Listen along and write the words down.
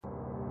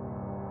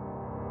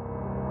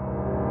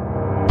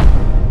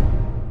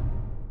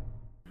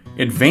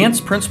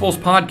Advanced Principles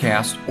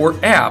Podcast, or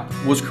APP,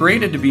 was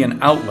created to be an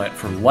outlet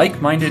for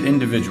like-minded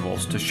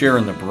individuals to share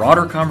in the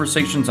broader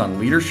conversations on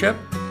leadership,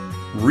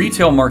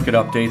 retail market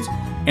updates,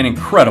 and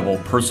incredible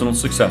personal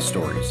success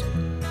stories.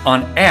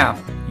 On APP,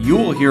 you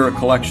will hear a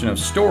collection of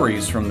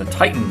stories from the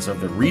titans of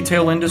the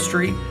retail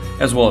industry,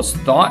 as well as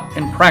thought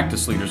and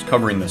practice leaders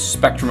covering the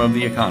spectrum of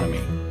the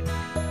economy.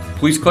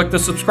 Please click the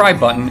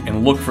subscribe button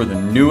and look for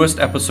the newest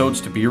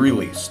episodes to be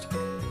released.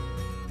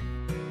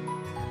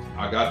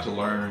 I got to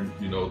learn,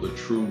 the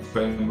true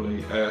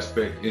family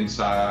aspect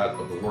inside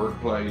of the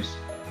workplace.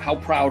 How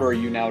proud are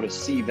you now to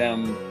see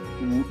them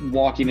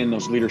walking in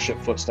those leadership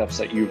footsteps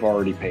that you've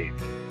already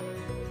paved?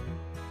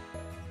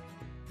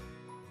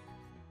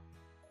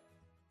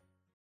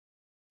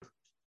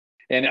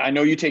 And I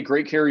know you take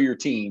great care of your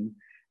team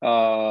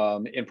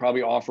and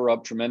probably offer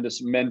up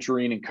tremendous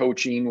mentoring and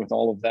coaching with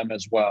all of them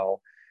as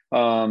well.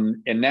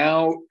 And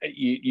now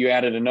you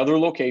added another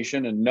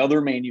location,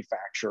 another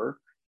manufacturer.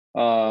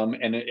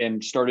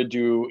 And started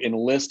to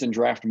enlist and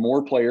draft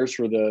more players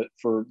for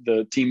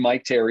the Team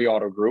Mike Terry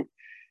Auto Group.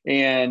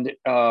 And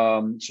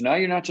so now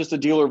you're not just a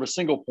dealer of a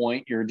single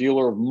point, you're a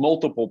dealer of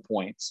multiple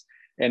points.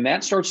 And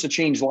that starts to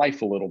change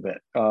life a little bit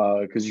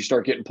because you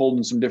start getting pulled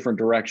in some different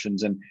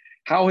directions. And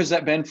how has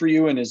that been for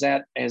you? And has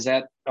that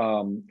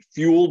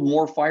fueled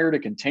more fire to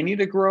continue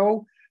to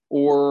grow,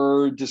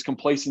 or does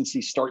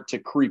complacency start to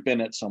creep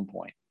in at some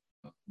point?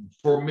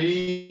 For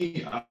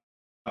me,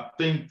 I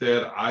think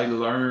that I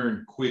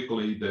learned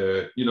quickly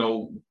that,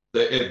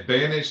 the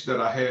advantage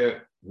that I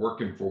had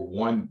working for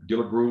one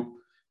dealer group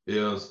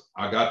is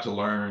I got to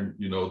learn,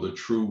 the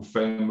true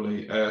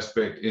family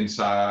aspect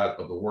inside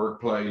of the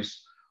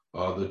workplace,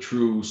 the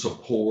true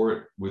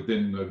support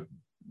within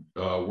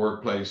the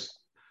workplace.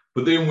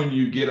 But then when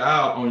you get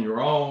out on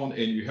your own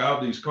and you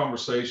have these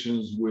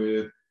conversations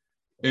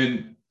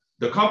and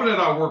the company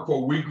that I work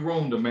for, we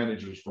groom the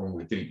managers from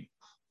within.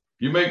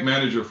 You make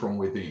manager from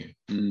within,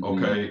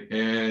 okay?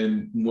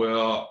 And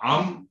well,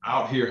 I'm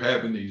out here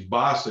having these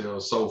buy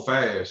sales so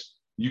fast,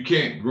 you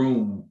can't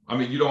groom.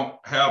 You don't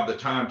have the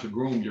time to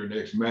groom your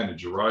next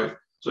manager, right?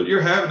 So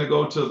you're having to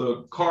go to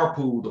the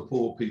carpool to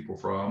pull people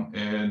from.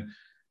 And,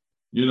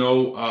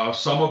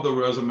 some of the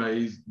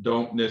resumes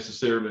don't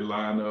necessarily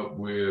line up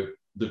with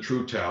the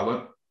true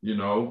talent.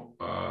 All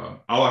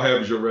I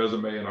have is your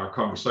resume and our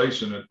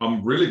conversation. And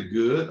I'm really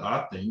good,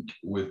 I think,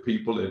 with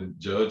people and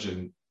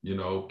judging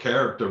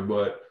character,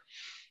 but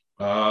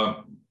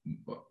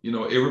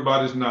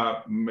everybody's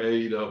not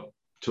made up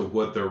to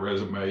what their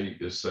resume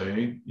is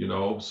saying,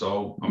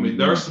 so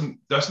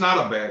that's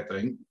not a bad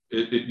thing.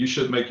 You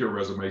should make your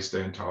resume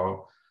stand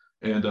tall.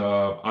 And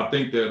I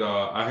think that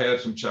I had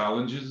some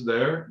challenges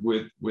there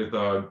with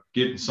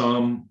getting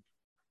some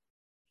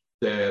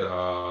that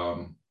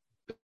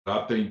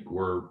I think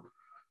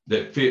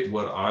that fit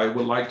what I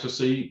would like to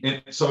see.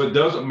 And so it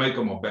doesn't make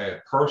them a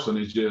bad person.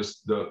 It's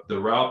just the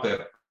route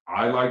that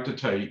I like to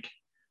take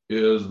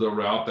is the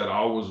route that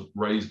I was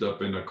raised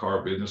up in the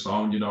car business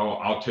on.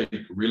 I'll take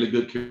really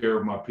good care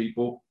of my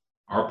people,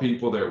 our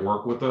people that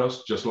work with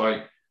us, just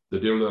like the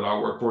dealer that I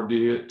work for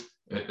did.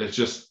 It's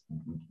just,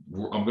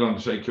 I'm going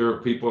to take care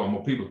of people. I'm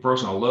a people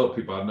person. I love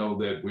people. I know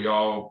that we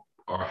all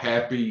are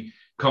happy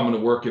coming to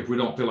work if we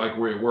don't feel like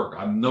we're at work.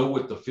 I know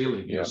what the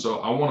feeling is. So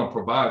I want to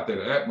provide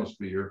that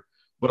atmosphere.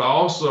 But I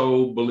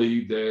also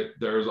believe that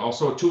there's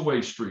also a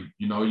two-way street.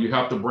 You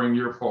have to bring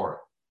your part.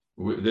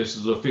 This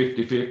is a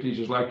 50-50,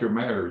 just like your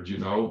marriage,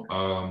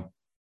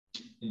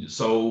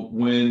 So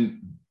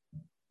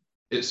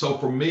so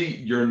for me,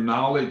 your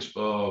knowledge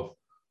of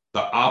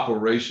the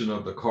operation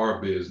of the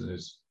car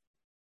business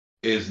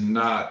is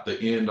not the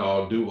end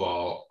all do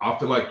all. I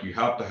feel like you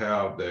have to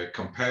have that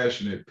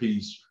compassionate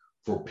piece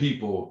for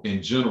people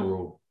in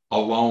general,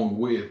 along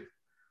with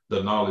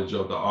the knowledge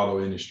of the auto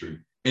industry.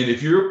 And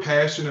if you're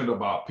passionate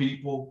about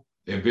people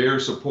and very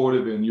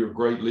supportive, and you're a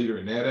great leader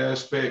in that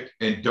aspect,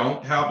 and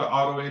don't have the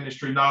auto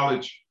industry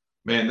knowledge,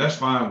 man, that's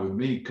fine with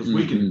me, because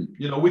we can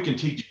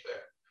teach you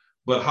that.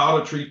 But how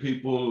to treat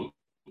people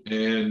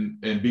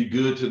and be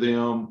good to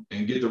them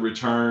and get the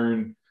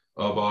return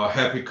of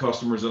happy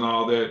customers and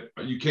all that,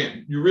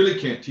 you really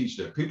can't teach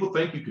that. People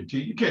think you can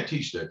teach, you can't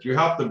teach that. You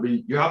have to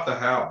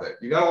have that.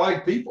 You gotta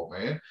like people,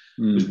 man.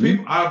 There's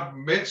people, I've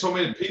met so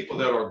many people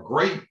that are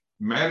great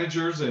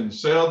managers and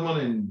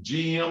salesmen and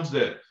GMs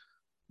that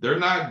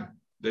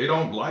they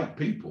don't like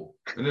people.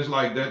 And it's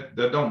like that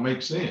don't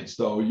make sense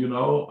though, you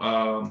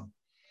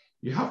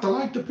have to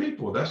like the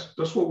people.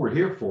 That's what we're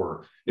here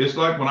for. It's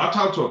like when I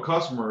talk to a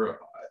customer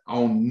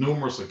on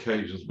numerous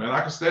occasions, man,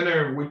 I can stand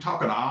there and we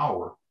talk an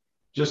hour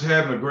just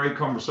having a great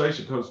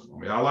conversation, because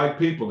I like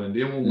people. And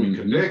then when we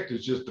connect,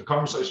 it's just the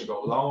conversation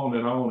goes on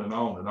and on and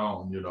on and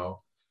on,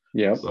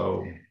 Yeah.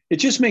 So it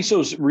just makes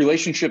those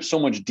relationships so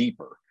much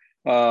deeper.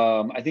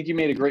 I think you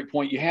made a great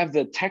point. You have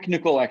the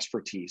technical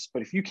expertise,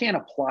 but if you can't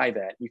apply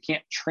that, you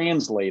can't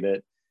translate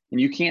it, and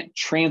you can't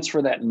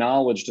transfer that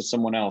knowledge to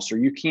someone else, or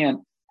you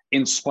can't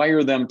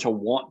inspire them to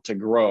want to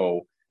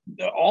grow,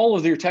 all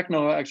of your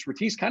technical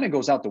expertise kind of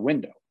goes out the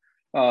window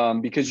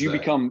because you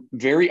become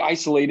very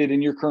isolated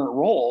in your current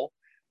role.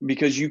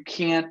 because you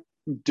can't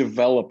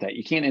develop that.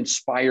 You can't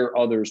inspire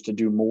others to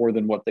do more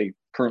than what they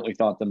currently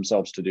thought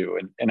themselves to do.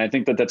 And I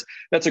think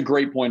that's a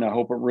great point. I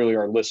hope really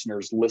our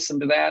listeners listen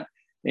to that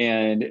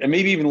and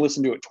maybe even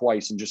listen to it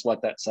twice and just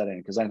let that set in,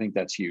 because I think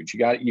that's huge. You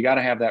got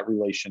to have that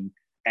relation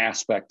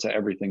aspect to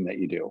everything that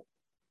you do.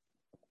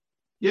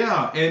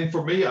 Yeah, and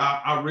for me,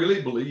 I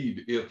really believe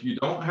if you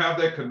don't have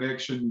that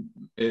connection,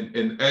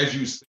 and as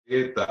you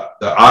said,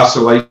 the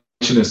isolation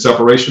and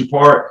separation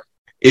part,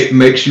 it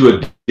makes you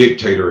a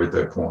dictator at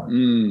that point.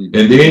 And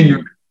then you're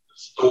in the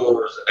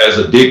stores as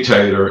a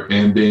dictator,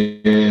 and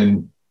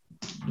then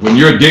when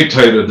you're a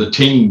dictator, the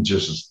team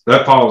just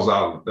that falls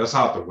out. That's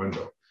out the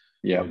window.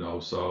 Yeah,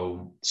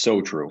 so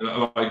true.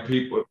 Like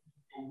people,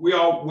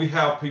 we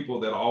have people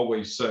that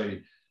always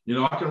say,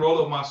 I can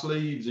roll up my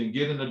sleeves and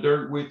get in the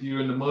dirt with you,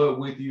 in the mud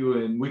with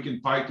you, and we can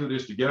fight through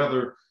this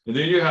together. And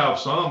then you have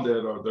some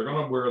they're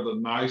going to wear the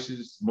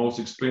nicest, most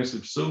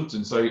expensive suits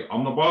and say,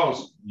 I'm the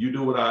boss. You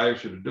do what I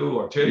ask you to do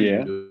or tell you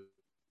to do.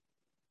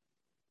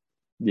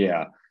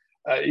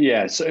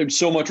 Yeah.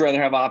 So much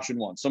rather have option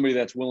one, somebody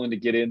that's willing to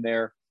get in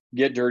there,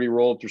 get dirty,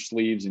 roll up their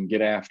sleeves and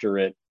get after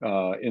it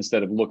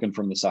instead of looking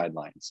from the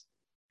sidelines.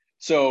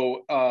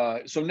 So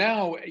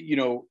now,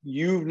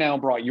 you've now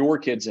brought your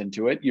kids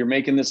into it. You're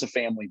making this a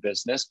family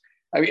business.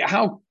 I mean,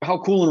 how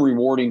cool and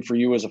rewarding for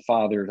you as a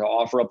father to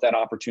offer up that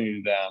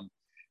opportunity to them.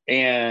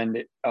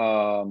 And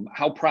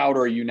how proud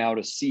are you now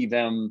to see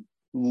them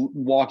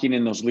walking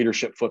in those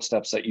leadership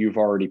footsteps that you've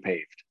already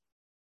paved?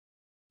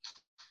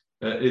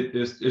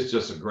 It's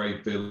just a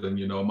great feeling.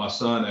 My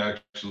son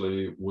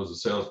actually was a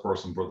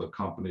salesperson for the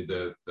company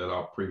that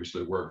I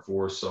previously worked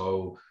for.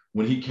 So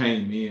when he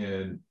came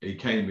in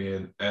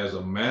as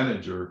a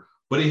manager,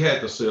 but he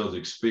had the sales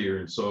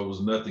experience, so it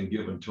was nothing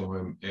given to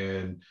him.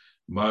 And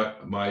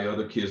my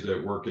other kids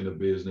that work in the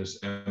business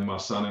and my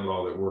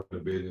son-in-law that work in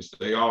the business,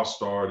 they all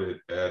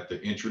started at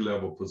the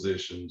entry-level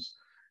positions,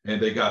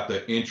 and they got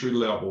the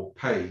entry-level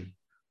pay.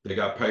 They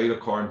got paid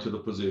according to the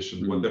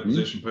position. What that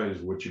position pays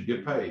is what you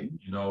get paid,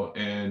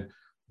 and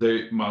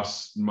my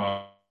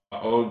son,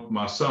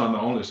 the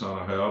only son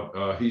I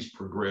have, he's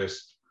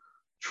progressed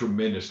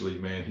tremendously,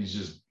 man.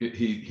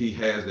 He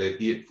has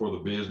that it for the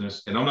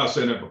business. And I'm not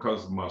saying that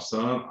because of my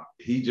son.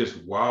 He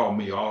just wowed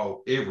me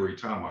every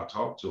time I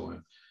talk to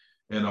him.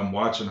 And I'm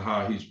watching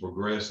how he's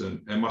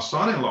progressing. And my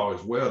son-in-law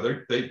as well,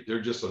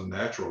 they're just a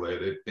natural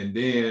at it. And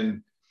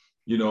then,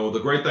 the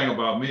great thing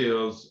about me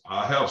is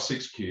I have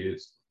 6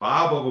 kids.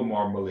 5 of them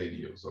are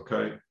millennials,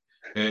 okay?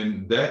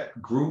 And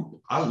that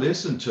group, I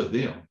listen to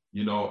them,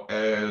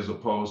 as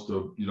opposed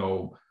to,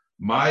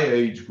 my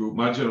age group,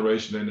 my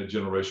generation and the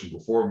generation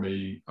before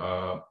me,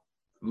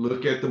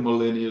 look at the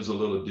millennials a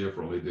little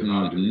differently than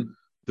I do.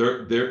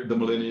 They're the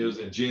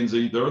millennials and Gen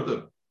Z, they're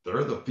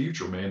the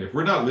future, man. If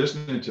we're not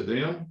listening to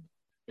them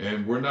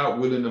and we're not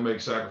willing to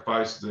make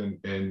sacrifices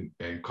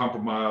and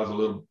compromise a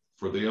little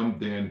for them,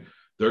 then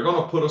they're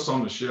going to put us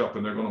on the shelf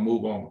and they're going to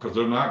move on because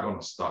they're not going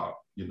to stop,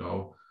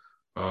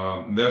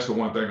 and that's the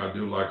one thing I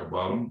do like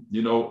about them,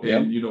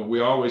 and, we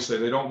always say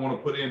they don't want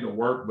to put in the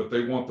work, but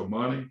they want the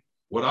money.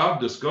 What I've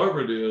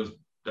discovered is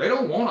they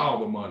don't want all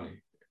the money.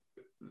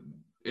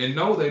 And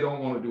no, they don't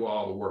want to do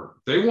all the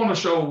work. They want to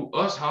show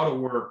us how to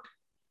work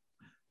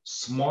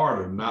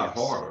smarter, not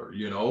harder.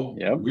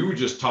 We were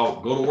just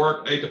taught, go to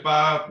work 8 to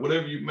 5,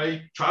 whatever you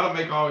make, try to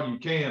make all you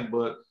can,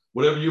 but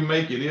whatever you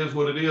make, it is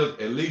what it is.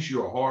 At least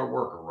you're a hard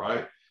worker,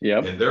 right? Yeah.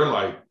 And they're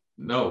like,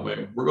 no,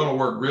 man, we're going to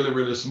work really,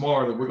 really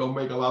smart and we're going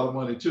to make a lot of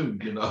money too,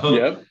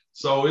 Yep.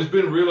 So it's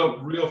been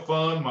real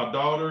fun.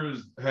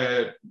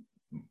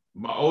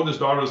 My oldest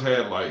daughter's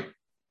had like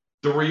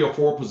 3 or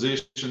 4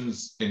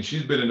 positions, and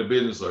she's been in the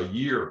business a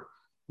year.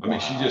 I mean,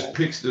 she just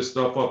picks this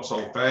stuff up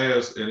so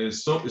fast, and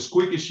as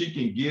quick as she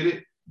can get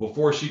it,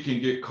 before she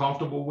can get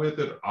comfortable with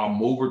it, I'll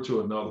move her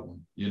to another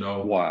one,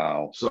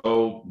 Wow.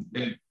 So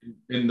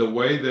in the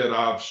way that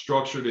I've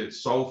structured it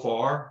so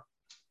far,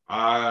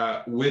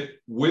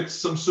 with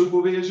some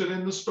supervision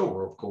in the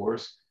store, of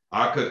course,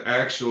 I could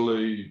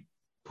actually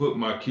put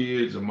my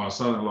kids and my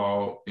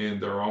son-in-law in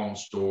their own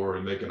store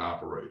and they can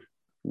operate it.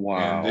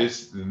 Wow.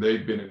 And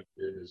they've been in the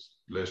business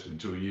less than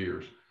 2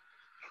 years.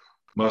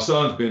 My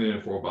son's been in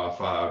it for about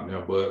 5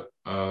 now, but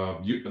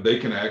they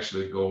can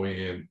actually go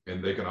in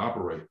and they can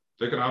operate.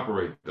 They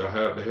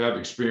have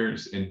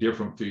experience in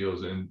different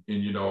fields. And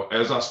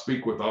as I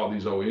speak with all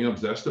these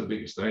OEMs, that's the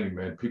biggest thing,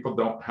 man. People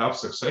don't have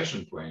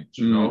succession plans,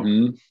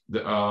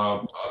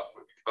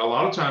 a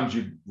lot of times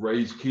you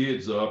raise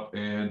kids up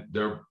and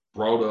they're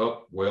brought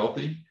up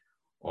wealthy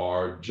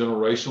or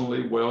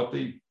generationally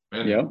wealthy,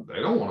 and they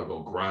don't want to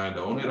go grind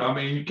on it. I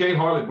mean, you can't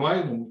hardly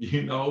blame them,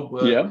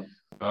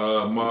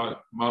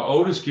 but my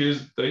oldest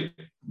kids, they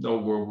know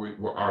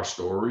where our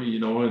story,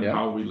 and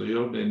how we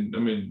lived. And I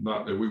mean,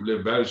 not that we've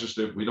lived bad, it's just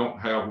that we don't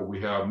have what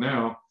we have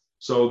now.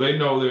 So they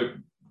know that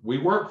we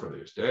work for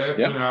this. Dad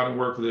went out and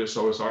worked for this.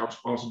 So it's our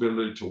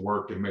responsibility to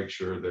work and make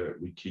sure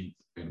that we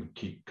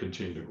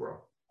continue to grow.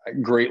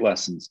 Great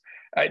lessons.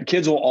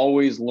 Kids will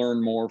always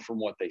learn more from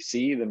what they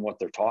see than what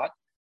they're taught.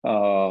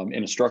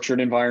 In a structured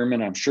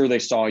environment, I'm sure they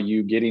saw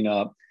you getting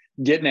up,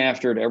 getting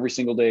after it every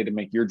single day to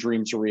make your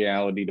dreams a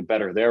reality, to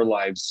better their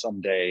lives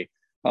someday.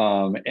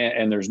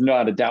 And there's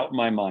not a doubt in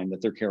my mind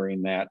that they're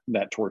carrying that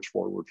torch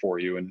forward for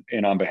you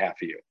and on behalf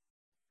of you.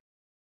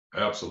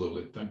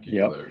 Absolutely. Thank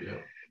you for that. Yeah.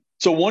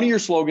 So one of your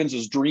slogans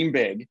is dream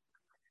big.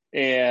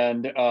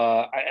 And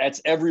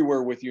it's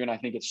everywhere with you. And I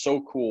think it's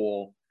so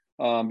cool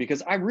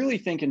because I really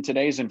think in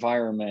today's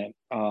environment,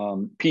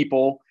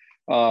 people,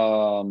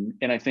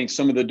 and I think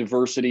some of the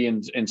diversity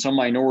and some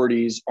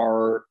minorities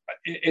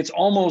it's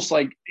almost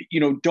like,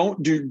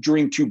 don't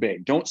dream too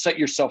big. Don't set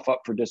yourself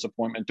up for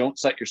disappointment. Don't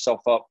set yourself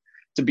up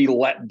to be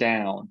let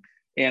down.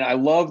 And I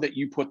love that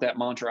you put that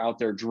mantra out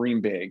there,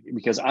 dream big,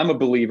 because I'm a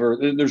believer.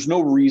 There's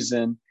no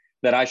reason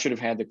that I should have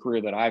had the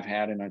career that I've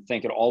had. And I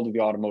think it all to the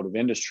automotive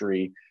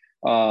industry.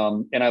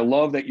 And I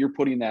love that you're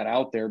putting that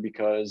out there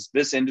because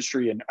this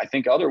industry, and I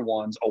think other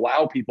ones,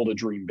 allow people to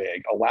dream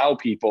big, allow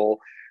people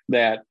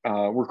that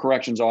were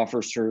corrections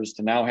officers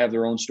to now have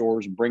their own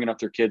stores and bringing up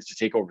their kids to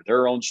take over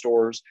their own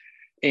stores.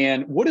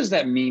 And what does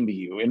that mean to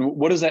you? And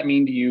what does that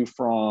mean to you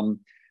from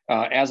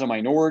as a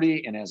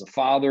minority and as a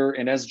father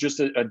and as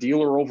just a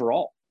dealer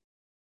overall?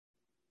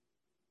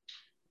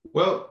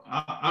 Well,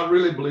 I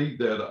really believe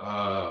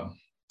that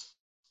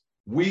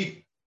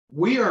we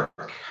are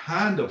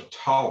kind of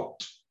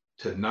taught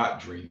to not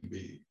dream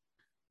big,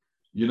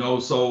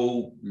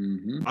 so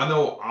I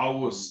know I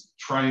was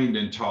trained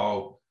and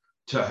taught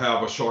to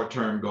have a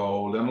short-term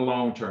goal and a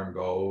long-term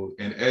goal.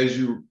 And as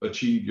you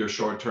achieve your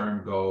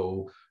short-term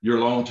goal, your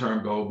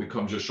long-term goal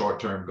becomes your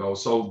short-term goal.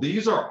 So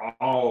these are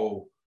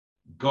all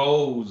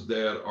goals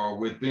that are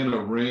within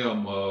a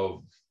realm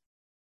of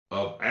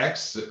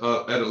access,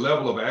 at a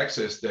level of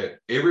access that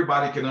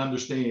everybody can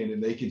understand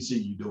and they can see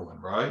you doing,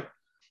 right?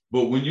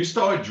 But when you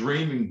start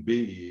dreaming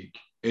big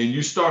and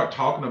you start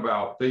talking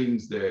about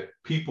things that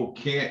people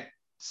can't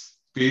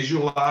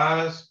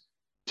visualize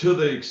to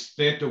the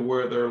extent of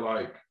where they're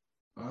like,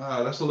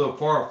 that's a little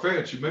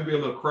far-fetched, you may be a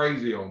little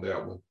crazy on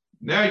that one.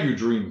 Now you're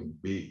dreaming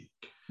big.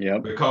 Yeah.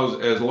 Because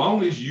as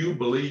long as you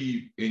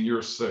believe in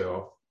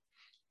yourself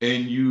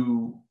and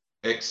you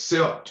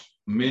accept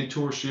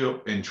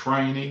mentorship and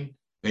training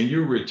and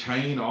you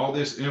retain all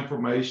this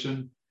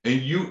information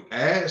and you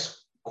ask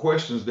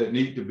questions that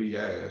need to be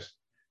asked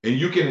and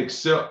you can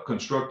accept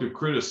constructive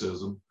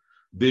criticism,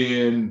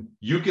 then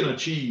you can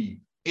achieve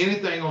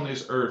anything on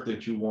this earth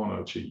that you want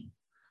to achieve.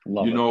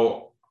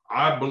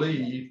 I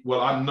believe,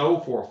 I know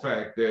for a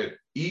fact that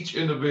each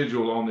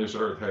individual on this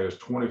earth has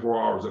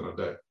 24 hours in a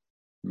day.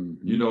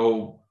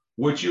 Mm-hmm.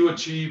 What you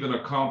achieve and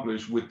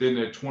accomplish within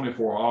that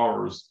 24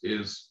 hours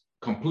is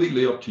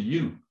completely up to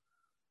you.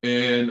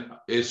 And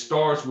it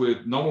starts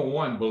with, number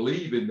one,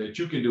 believing that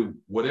you can do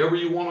whatever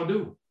you want to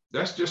do.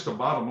 That's just the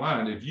bottom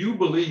line. If you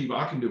believe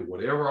I can do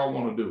whatever I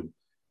want to do,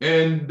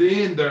 and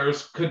then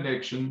there's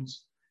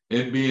connections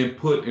and being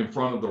put in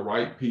front of the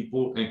right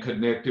people and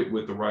connected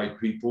with the right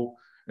people.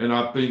 And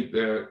I think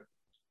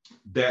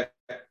that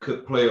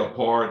could play a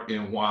part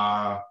in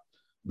why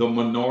the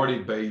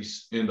minority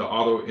base in the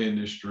auto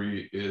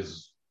industry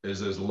is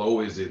as low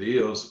as it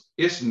is.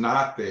 It's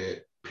not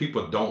that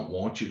people don't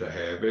want you to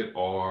have it,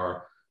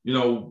 or,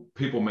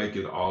 people make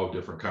it all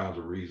different kinds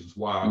of reasons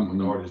why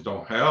minorities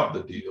don't have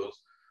the deals.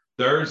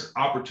 There's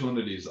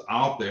opportunities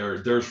out there.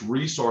 There's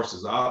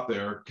resources out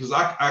there. Because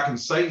I can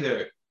say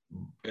that,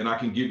 and I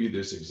can give you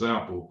this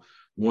example.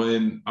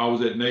 When I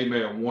was at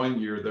NAMAD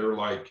one year, they were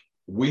like,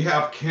 we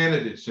have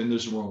candidates in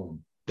this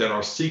room that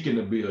are seeking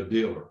to be a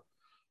dealer.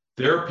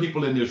 There are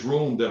people in this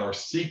room that are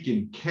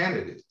seeking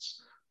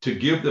candidates to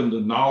give them the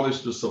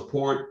knowledge, the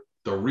support,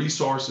 the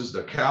resources,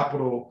 the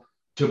capital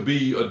to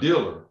be a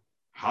dealer.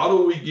 How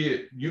do we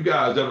get you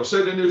guys that are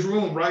sitting in this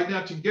room right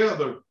now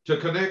together to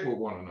connect with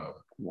one another?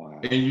 Wow.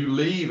 And you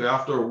leave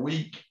after a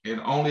week and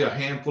only a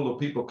handful of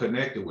people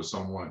connected with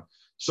someone.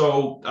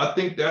 So I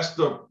think that's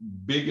the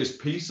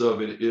biggest piece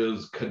of it,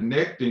 is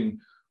connecting,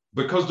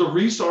 because the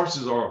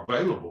resources are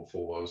available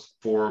for us,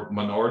 for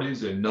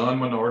minorities and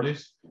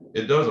non-minorities.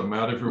 It doesn't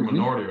matter if you're a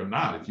minority or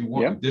not. If you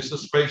want, this is a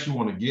space you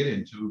want to get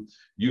into,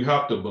 you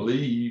have to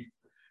believe,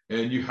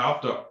 and you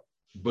have to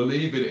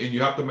believe it, and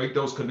you have to make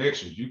those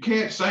connections. You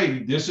can't say,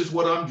 this is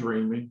what I'm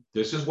dreaming,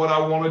 this is what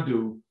I want to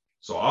do,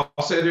 so I'll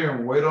sit here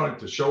and wait on it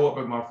to show up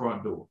at my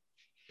front door.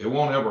 It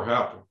won't ever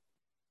happen.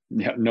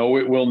 Yeah, no,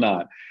 it will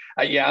not.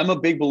 I'm a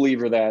big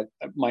believer that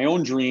my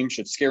own dream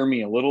should scare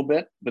me a little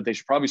bit, but they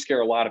should probably scare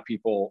a lot of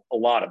people a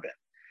lot of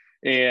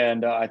it.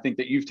 And I think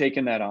that you've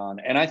taken that on.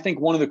 And I think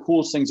one of the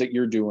coolest things that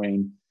you're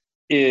doing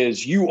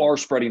is you are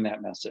spreading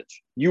that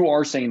message. You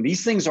are saying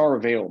these things are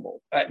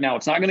available. Now,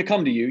 it's not going to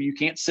come to you. You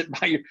can't sit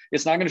by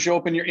it's not going to show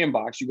up in your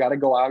inbox. You got to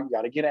go out. You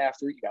got to get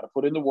after it. You got to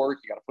put in the work.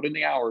 You got to put in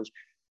the hours.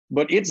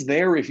 But it's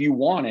there if you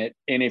want it.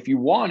 And if you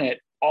want it,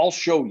 I'll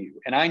show you.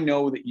 And I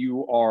know that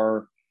you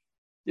are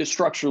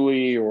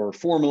structurally or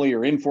formally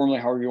or informally,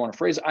 however you want to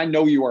phrase it, I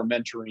know you are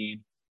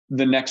mentoring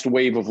the next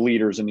wave of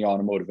leaders in the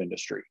automotive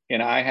industry.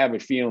 And I have a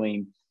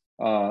feeling,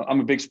 I'm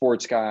a big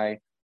sports guy,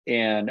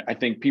 and I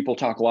think people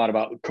talk a lot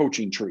about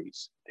coaching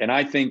trees. And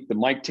I think the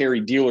Mike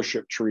Terry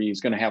dealership tree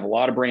is going to have a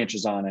lot of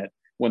branches on it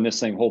when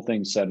this whole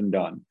thing's said and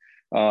done.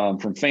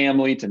 from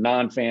family to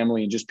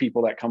non-family and just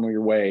people that come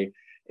your way.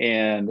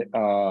 And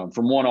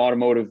from one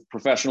automotive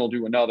professional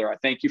to another, I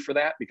thank you for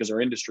that because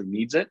our industry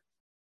needs it.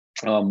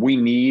 We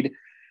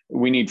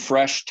need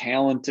fresh,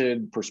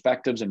 talented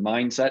perspectives and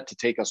mindset to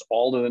take us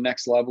all to the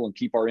next level and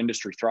keep our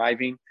industry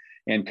thriving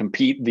and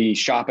compete the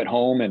shop at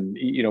home and,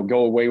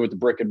 go away with the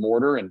brick and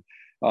mortar. And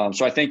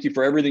so I thank you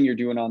for everything you're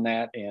doing on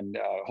that. And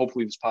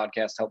hopefully this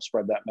podcast helps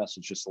spread that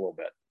message just a little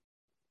bit.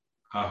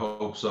 I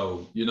hope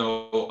so.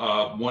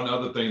 One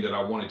other thing that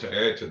I wanted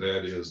to add to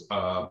that is,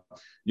 on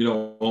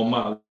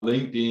my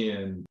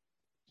LinkedIn,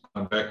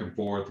 I'm back and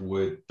forth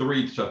with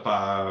 3 to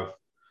 5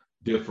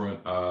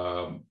 different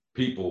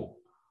people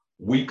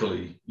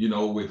weekly,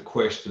 with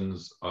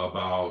questions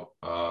about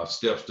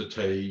steps to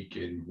take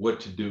and what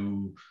to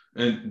do.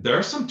 And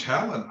there's some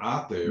talent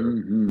out there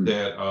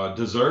that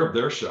deserve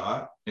their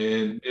shot.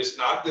 And it's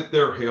not that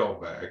they're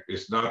held back.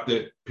 It's not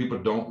that people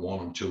don't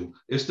want them to.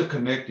 It's the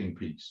connecting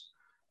piece.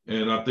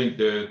 And I think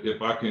that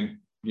if I can,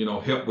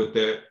 help with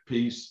that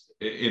piece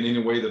in any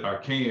way that I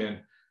can,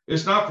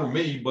 it's not for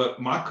me,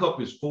 but my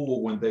cup is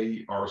full when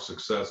they are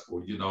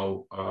successful.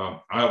 I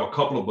have a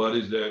couple of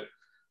buddies that,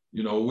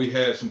 we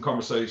had some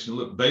conversation.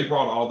 Look, they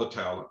brought all the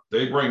talent.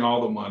 They bring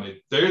all the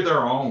money. They're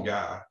their own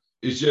guy.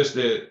 It's just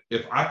that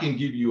if I can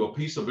give you a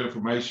piece of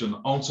information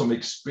on some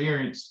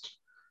experienced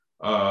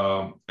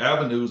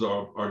avenues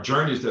or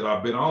journeys that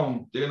I've been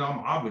on, then I'm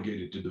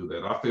obligated to do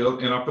that. I feel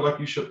like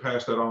you should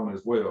pass that on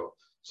as well.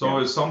 So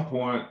at some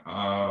point,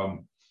 I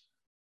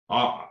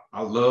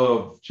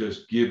love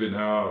just giving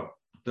out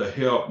the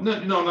help,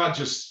 not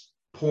just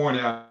pouring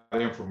out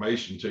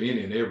information to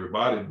any and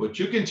everybody, but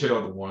you can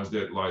tell the ones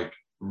that like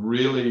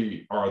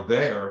really are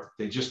there.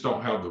 They just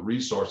don't have the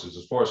resources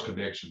as far as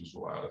connections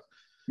wise.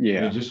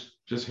 Yeah. And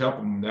just help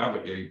them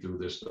navigate through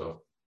this stuff.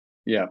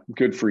 Yeah.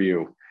 Good for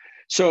you.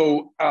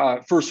 So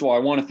first of all, I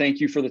want to thank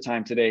you for the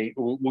time today.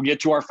 We'll get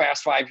to our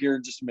Fast Five here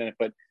in just a minute,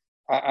 but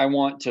I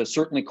want to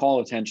certainly call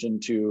attention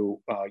to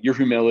your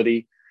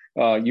humility.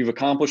 You've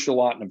accomplished a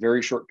lot in a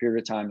very short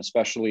period of time,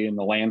 especially in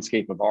the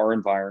landscape of our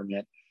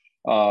environment.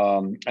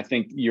 I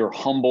think your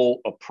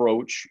humble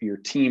approach, your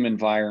team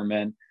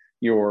environment,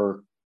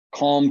 your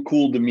calm,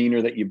 cool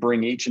demeanor that you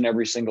bring each and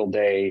every single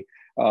day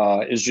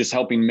is just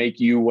helping make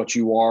you what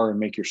you are and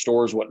make your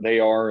stores what they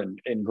are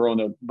and grow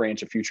the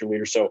branch of future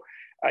leaders. So,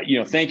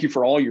 thank you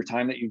for all your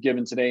time that you've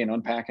given today and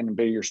unpacking a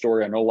bit of your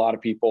story. I know a lot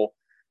of people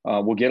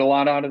will get a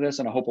lot out of this,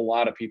 and I hope a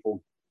lot of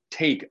people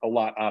take a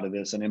lot out of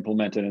this and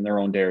implement it in their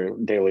own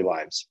daily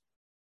lives.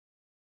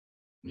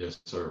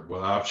 Yes, sir.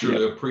 Well, I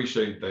surely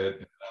appreciate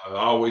that. I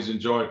always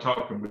enjoy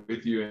talking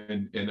with you,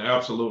 and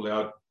absolutely,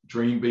 I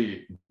dream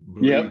big.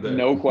 Yep,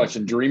 no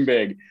question. Dream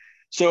big.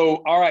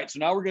 So, all right. So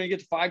now we're going to get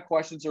to 5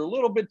 questions. They're a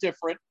little bit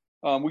different.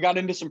 We got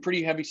into some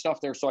pretty heavy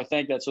stuff there, so I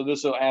think that. So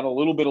this will add a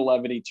little bit of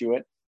levity to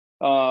it.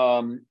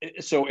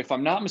 So if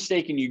I'm not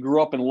mistaken, you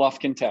grew up in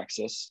Lufkin,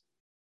 Texas.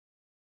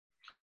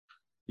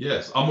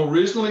 Yes, I'm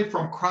originally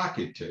from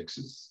Crockett,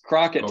 Texas.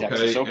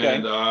 Texas. Okay.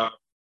 And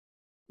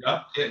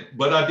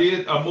but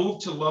I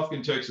moved to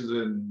Lufkin, Texas,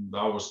 and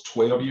I was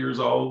 12 years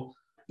old.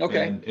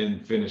 Okay.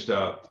 And finished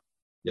out.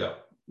 Yeah.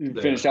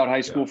 Finished out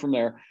high school from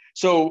there.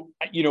 So,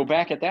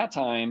 back at that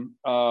time,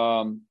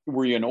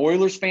 were you an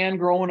Oilers fan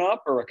growing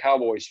up or a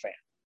Cowboys fan?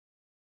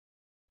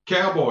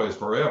 Cowboys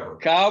forever.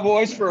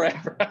 Cowboys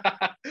forever.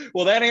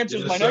 Well, that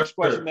answers my next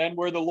question then,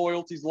 where the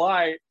loyalties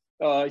lie,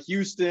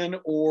 Houston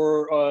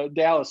or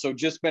Dallas. So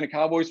just been a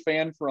Cowboys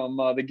fan from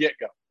the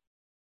get-go.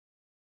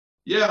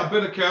 Yeah, I've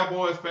been a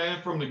Cowboys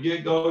fan from the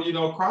get-go.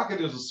 Crockett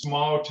is a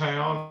small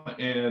town,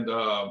 and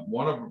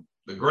one of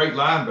the great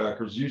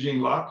linebackers,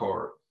 Eugene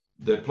Lockhart,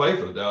 that played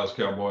for the Dallas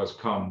Cowboys,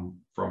 come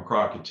from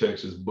Crockett,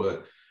 Texas.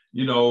 But,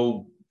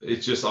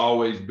 it's just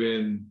always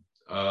been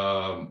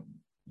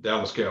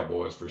Dallas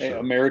Cowboys for sure.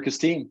 America's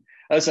team.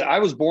 Listen, I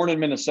was born in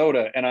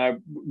Minnesota, and I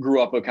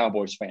grew up a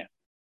Cowboys fan.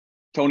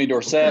 Tony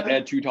Dorsett,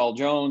 Ed Too Tall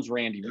Jones,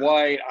 Randy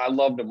White. I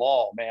loved them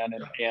all, man.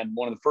 And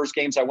one of the first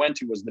games I went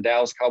to was the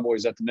Dallas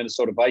Cowboys at the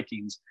Minnesota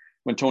Vikings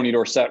when Tony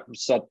Dorsett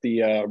set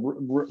the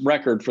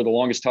record for the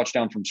longest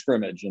touchdown from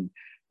scrimmage. And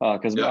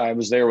because I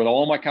was there with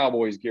all my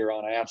Cowboys gear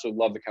on. I absolutely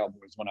loved the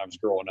Cowboys when I was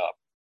growing up.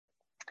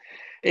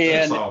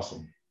 And that's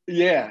awesome.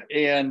 Yeah.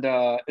 And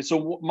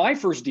so my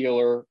first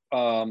dealer,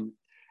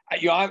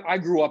 I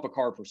grew up a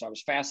car person. I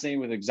was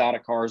fascinated with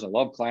exotic cars. I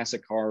love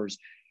classic cars.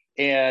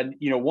 And,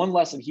 one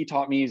lesson he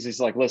taught me is he's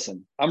like,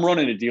 listen, I'm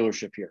running a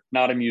dealership here,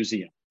 not a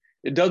museum.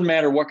 It doesn't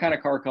matter what kind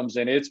of car comes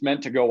in. It's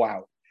meant to go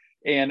out.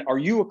 And are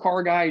you a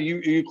car guy? Are you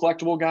a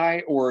collectible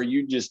guy, or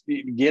you just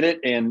get it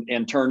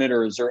and turn it?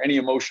 Or is there any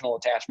emotional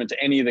attachment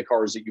to any of the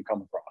cars that you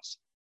come across?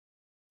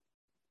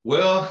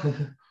 Well,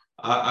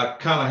 I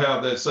kind of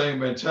have that same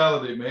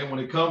mentality, man. When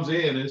it comes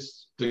in,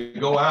 it's to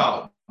go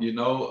out.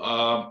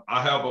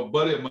 I have a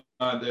buddy of mine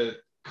that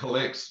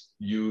collects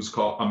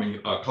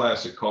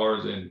classic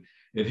cars, and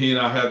he and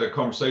I had that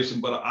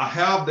conversation. But I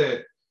have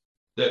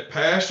that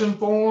passion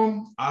for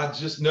them. I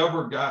just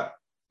never got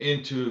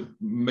into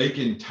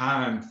making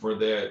time for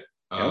that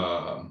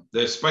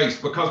that space,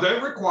 because they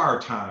require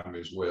time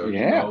as well.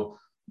 Yeah.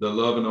 the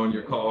loving on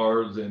your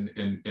cars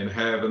and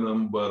having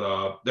them.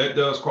 But that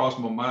does cross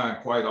my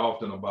mind quite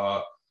often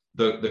about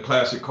the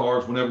classic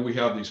cars. Whenever we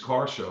have these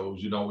car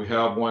shows, we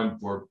have one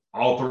for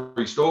all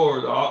three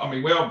stores.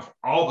 We have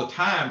all the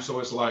time. So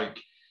it's like,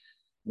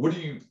 what are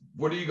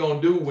you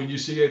going to do when you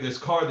see this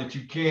car that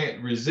you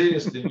can't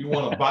resist and you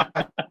want to buy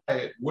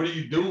it? What do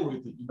you do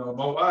with it?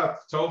 My wife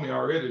told me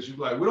already, she's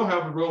like, we don't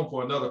have the room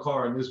for another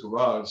car in this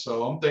garage.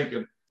 So I'm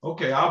thinking,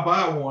 okay, I'll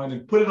buy one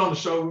and put it on the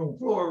showroom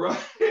floor, right?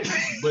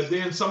 But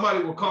then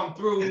somebody will come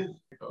through.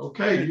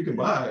 Okay, you can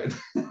buy it.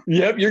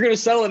 Yep, you're going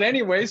to sell it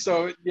anyway.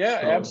 So yeah,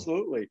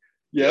 absolutely.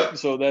 Yep.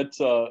 So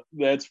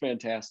that's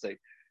fantastic.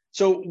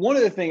 So one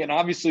of the things, and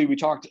obviously we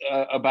talked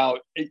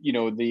about,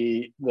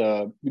 the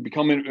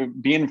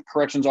being a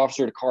corrections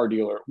officer at a car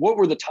dealer. What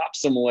were the top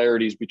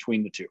similarities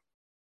between the two?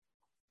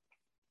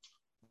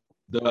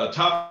 The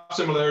top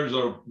similarities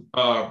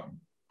are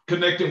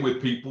connecting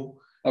with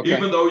people. Okay.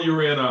 Even though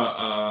you're in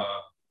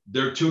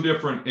they're two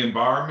different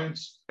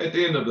environments, at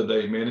the end of the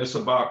day, man, it's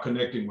about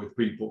connecting with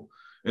people.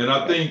 And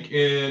I think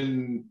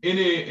in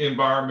any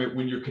environment,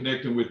 when you're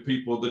connecting with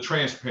people, the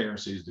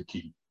transparency is the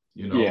key.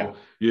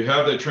 You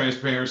have that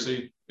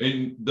transparency.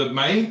 And the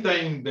main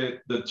thing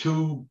that the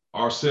two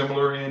are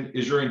similar in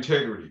is your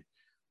integrity.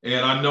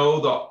 And I know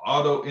the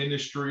auto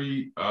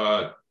industry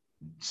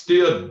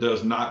still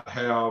does not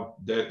have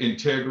that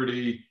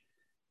integrity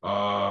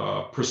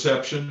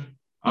perception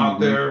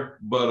out there.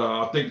 But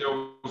I think that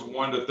was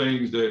one of the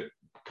things that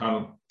kind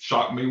of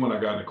shocked me when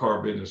I got in the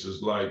car business,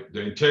 is like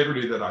the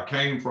integrity that I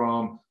came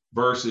from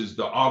versus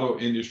the auto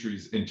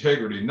industry's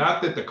integrity.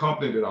 Not that the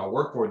company that I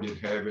work for didn't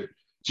have it,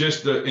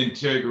 just the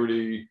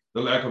integrity,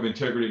 the lack of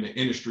integrity in the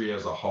industry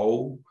as a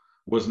whole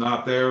was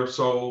not there.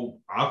 So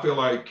I feel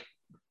like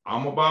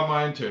I'm about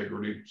my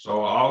integrity.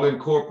 So I'll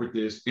incorporate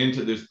this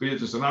into this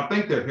business. And I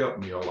think that helped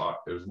me a lot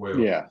as well.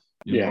 Yeah.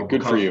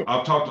 Good for you.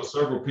 I've talked to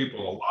several people,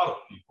 a lot of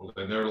people,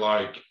 and they're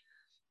like,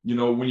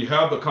 when you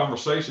have the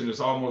conversation, it's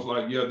almost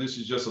like, yeah, this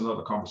is just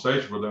another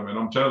conversation for them. And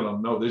I'm telling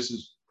them, no,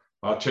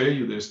 I'll tell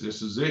you this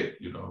is it,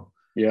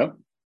 Yep.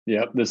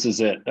 This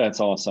is it. That's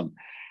awesome.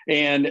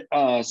 And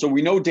so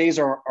we know days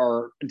off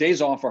are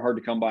hard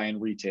to come by in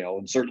retail.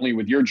 And certainly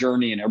with your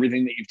journey and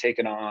everything that you've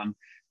taken on,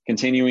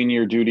 continuing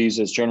your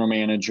duties as general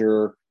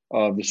manager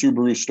of the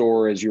Subaru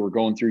store, as you were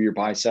going through your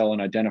buy, sell,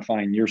 and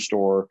identifying your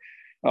store,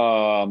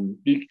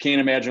 you can't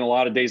imagine a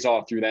lot of days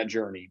off through that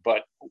journey.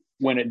 But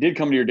when it did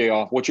come to your day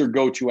off, what's your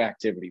go-to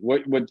activity?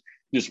 What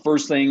just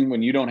first thing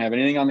when you don't have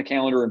anything on the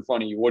calendar in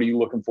front of you, what are you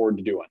looking forward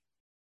to doing?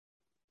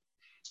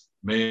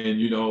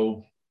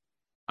 Man,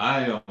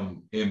 I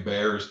am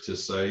embarrassed to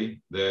say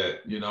that,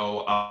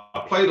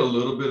 I played a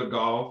little bit of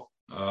golf.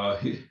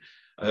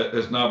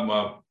 It's not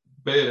my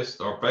best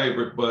or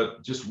favorite,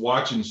 but just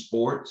watching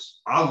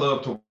sports. I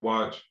love to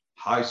watch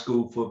high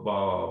school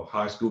football,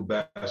 high school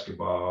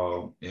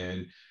basketball,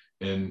 and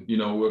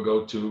we'll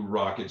go to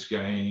Rockets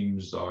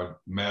games or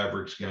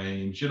Mavericks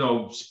games,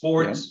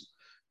 sports,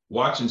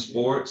 watching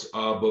sports.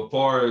 But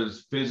far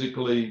as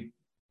physically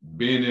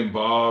being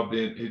involved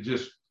in it,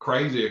 just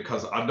crazy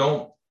because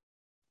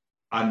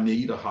I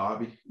need a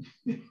hobby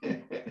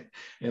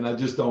and I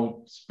just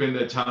don't spend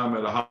that time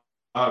at a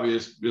hobby.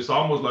 It's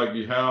almost like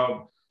you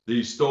have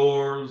these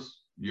stores,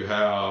 you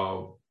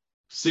have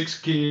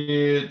 6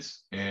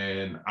 kids,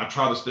 and I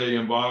try to stay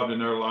involved in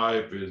their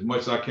life as much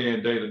as I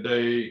can day to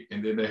day.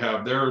 And then they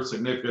have their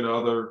significant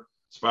other,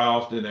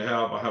 spouse, then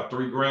I have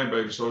 3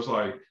 grandbabies. So it's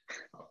like,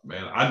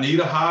 man, I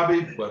need a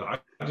hobby, but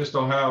I just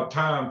don't have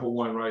time for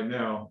one right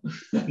now.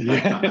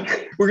 Yeah.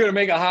 We're going to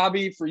make a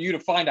hobby for you to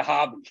find a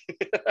hobby.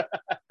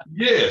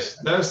 Yes,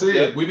 that's it.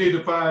 Yep. We need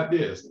to find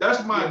this.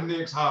 That's my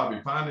next hobby,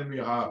 finding me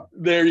a hobby.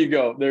 There you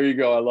go.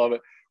 I love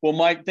it. Well,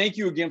 Mike, thank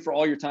you again for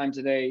all your time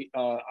today.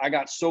 I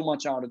got so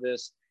much out of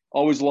this.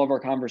 Always love our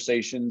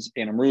conversations,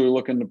 and I'm really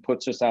looking to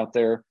put this out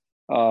there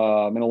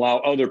and allow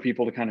other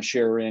people to kind of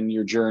share in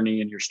your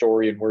journey and your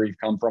story and where you've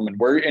come from and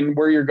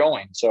where you're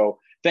going. So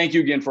thank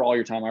you again for all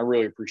your time. I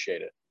really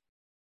appreciate it.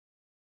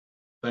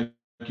 Thank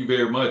you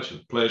very much.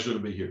 It's a pleasure to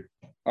be here.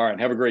 All right.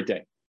 Have a great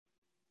day.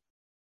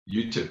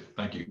 You too.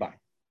 Thank you. Bye.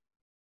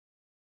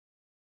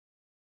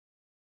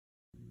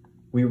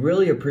 We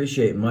really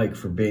appreciate Mike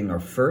for being our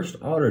first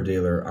auto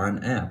dealer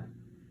on app.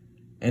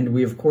 And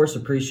we of course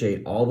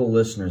appreciate all the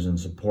listeners and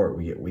support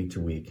we get week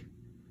to week.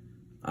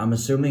 I'm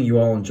assuming you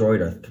all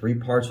enjoyed our 3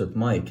 parts with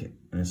Mike,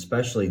 and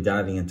especially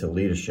diving into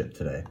leadership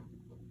today.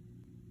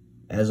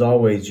 As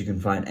always, you can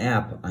find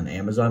app on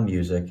Amazon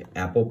Music,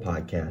 Apple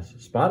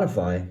Podcasts,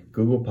 Spotify,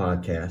 Google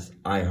Podcasts,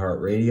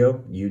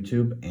 iHeartRadio,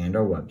 YouTube, and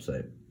our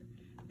website.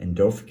 And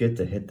don't forget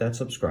to hit that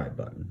subscribe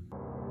button.